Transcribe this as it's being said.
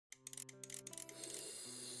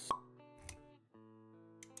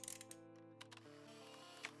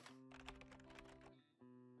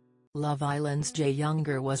Love Island's Jay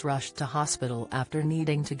Younger was rushed to hospital after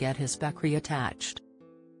needing to get his pec reattached.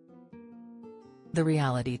 The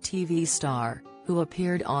reality TV star, who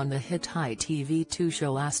appeared on the hit ITV2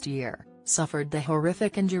 show last year, suffered the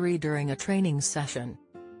horrific injury during a training session.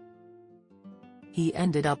 He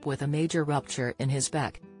ended up with a major rupture in his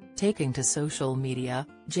pec. Taking to social media,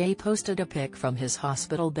 Jay posted a pic from his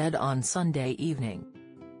hospital bed on Sunday evening.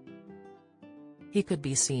 He could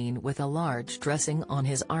be seen with a large dressing on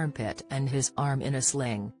his armpit and his arm in a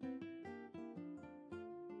sling.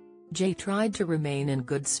 Jay tried to remain in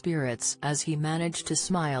good spirits as he managed to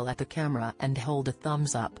smile at the camera and hold a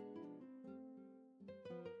thumbs up.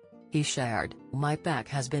 He shared, "My pec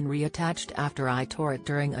has been reattached after I tore it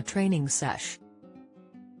during a training sesh.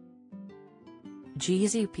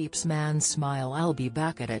 Jeezy peeps man smile, I'll be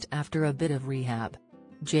back at it after a bit of rehab."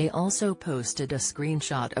 Jay also posted a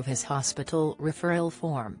screenshot of his hospital referral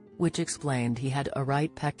form, which explained he had a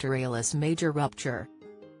right pectoralis major rupture.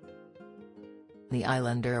 The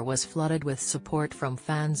Islander was flooded with support from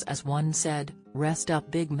fans as one said, "Rest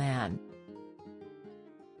up big man."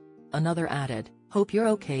 Another added, "Hope you're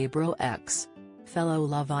okay bro X." Fellow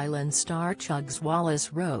Love Island star Chugs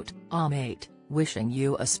Wallace wrote, "Aw mate, wishing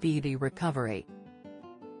you a speedy recovery."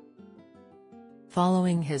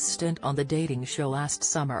 Following his stint on the dating show last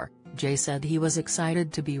summer, Jay said he was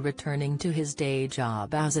excited to be returning to his day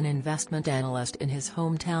job as an investment analyst in his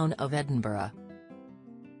hometown of Edinburgh.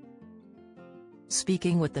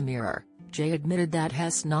 Speaking with The Mirror, Jay admitted that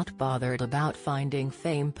he's not bothered about finding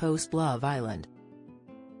fame post-Love Island.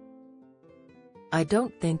 "I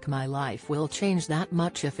don't think my life will change that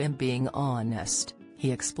much if I'm being honest,"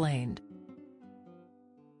 he explained.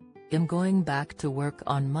 "I'm going back to work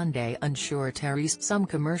on Monday, unsure there's some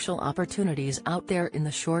commercial opportunities out there in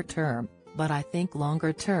the short term, but I think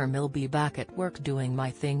longer term I'll be back at work doing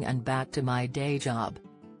my thing and back to my day job."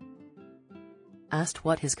 Asked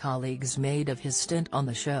what his colleagues made of his stint on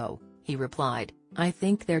the show, he replied, "I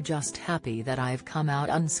think they're just happy that I've come out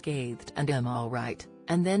unscathed and am alright,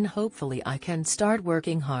 and then hopefully I can start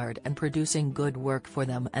working hard and producing good work for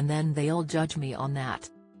them and then they'll judge me on that."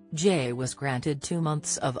 Jay was granted 2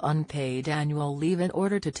 months of unpaid annual leave in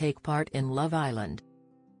order to take part in Love Island.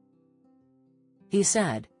 He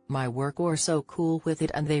said, "My work were so cool with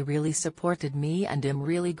it and they really supported me and I'm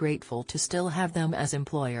really grateful to still have them as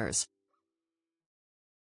employers."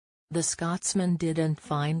 The Scotsman didn't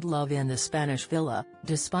find love in the Spanish villa,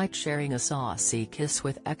 despite sharing a saucy kiss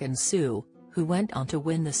with Ekin-Su, who went on to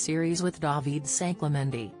win the series with David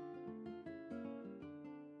Sanclemente.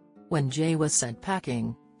 When Jay was sent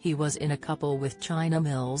packing, he was in a couple with China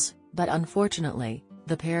Mills, but unfortunately,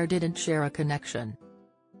 the pair didn't share a connection.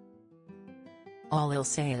 "All I'll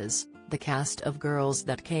say is, the cast of girls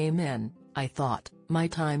that came in, I thought, my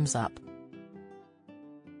time's up.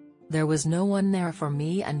 There was no one there for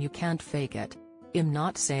me and you can't fake it. I'm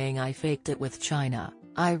not saying I faked it with China,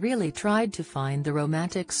 I really tried to find the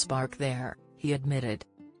romantic spark there," he admitted.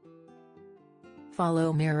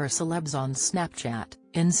 Follow Mirror Celebs on Snapchat,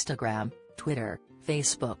 Instagram, Twitter,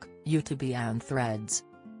 Facebook, YouTube and Threads.